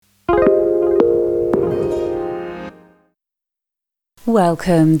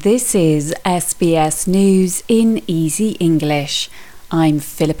Welcome, this is SBS News in Easy English. I'm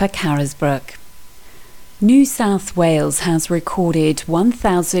Philippa Carisbrook. New South Wales has recorded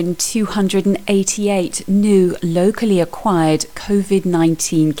 1,288 new locally acquired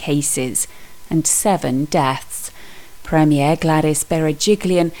COVID-19 cases and 7 deaths. Premier Gladys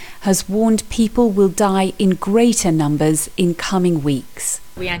Berejiklian has warned people will die in greater numbers in coming weeks.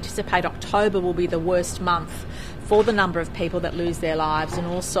 We anticipate October will be the worst month for the number of people that lose their lives and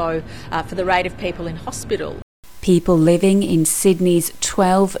also for the rate of people in hospital. People living in Sydney's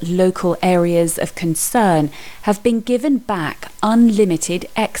 12 local areas of concern have been given back unlimited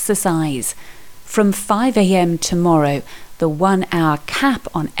exercise. From 5 a.m. tomorrow, the 1-hour cap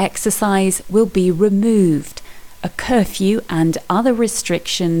on exercise will be removed. A curfew and other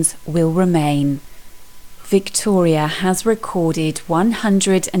restrictions will remain. Victoria has recorded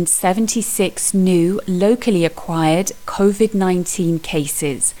 176 new locally acquired COVID-19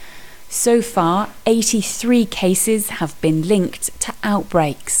 cases. So far, 83 cases have been linked to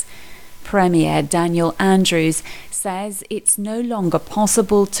outbreaks. Premier Daniel Andrews says it's no longer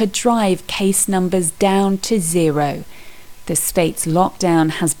possible to drive case numbers down to zero. The state's lockdown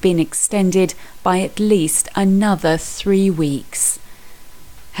has been extended by at least another 3 weeks.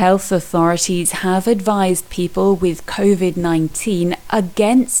 Health authorities have advised people with COVID-19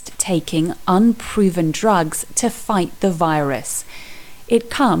 against taking unproven drugs to fight the virus. It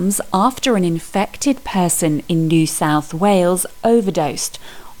comes after an infected person in New South Wales overdosed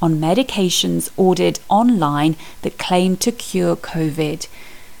on medications ordered online that claim to cure COVID.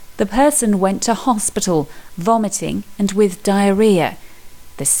 The person went to hospital, vomiting and with diarrhea.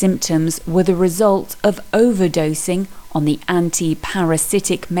 The symptoms were the result of overdosing on the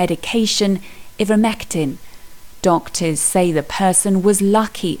anti-parasitic medication ivermectin. Doctors say the person was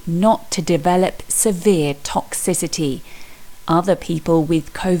lucky not to develop severe toxicity. Other people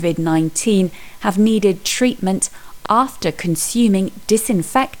with COVID-19 have needed treatment after consuming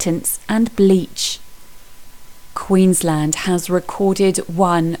disinfectants and bleach. Queensland has recorded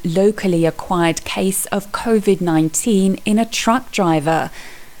 1 locally acquired case of COVID-19 in a truck driver.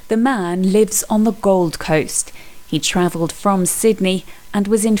 The man lives on the Gold Coast. He travelled from Sydney and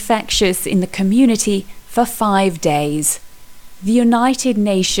was infectious in the community for 5 days. The United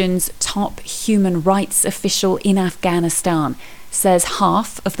Nations top human rights official in Afghanistan says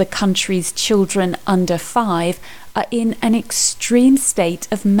half of the country's children under 5 are in an extreme state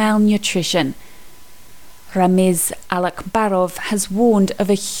of malnutrition. Ramiz Alakbarov has warned of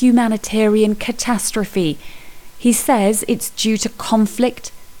a humanitarian catastrophe. He says it's due to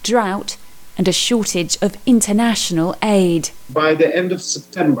conflict, drought, and a shortage of international aid. By the end of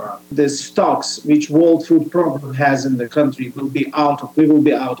September, the stocks which World Food Programme has in the country we will be out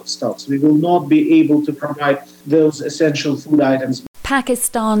of stocks. We will not be able to provide those essential food items.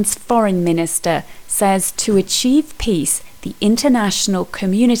 Pakistan's foreign minister says to achieve peace, the international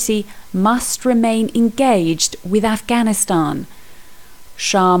community must remain engaged with Afghanistan.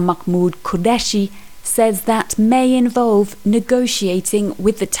 Shah Mahmood Qureshi says that may involve negotiating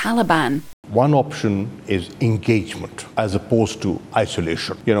with the Taliban. One option is engagement as opposed to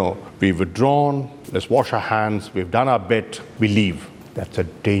isolation. We've withdrawn, let's wash our hands, we've done our bit, we leave. That's a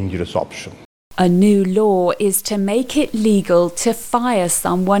dangerous option. A new law is to make it legal to fire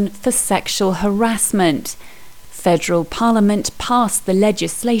someone for sexual harassment. Federal Parliament passed the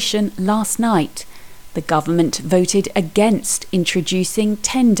legislation last night. The government voted against introducing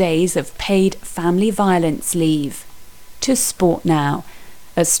 10 days of paid family violence leave. To sport now.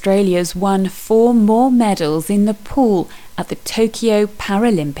 Australia's won 4 more medals in the pool at the Tokyo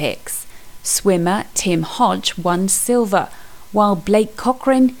Paralympics. Swimmer Tim Hodge won silver, while Blake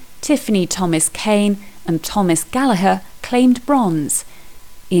Cochran, Tiffany Thomas-Kane and Thomas Gallagher claimed bronze.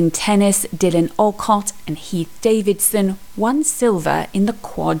 In tennis, Dylan Alcott and Heath Davidson won silver in the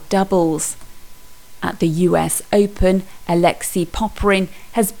quad doubles. At the US Open, Alexei Popyrin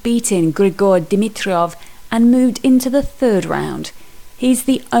has beaten Grigor Dimitrov and moved into the 3rd round. He's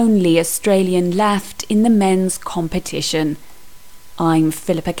the only Australian left in the men's competition. I'm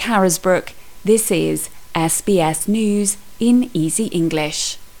Philippa Carisbrook. This is SBS News in Easy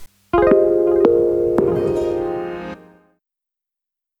English.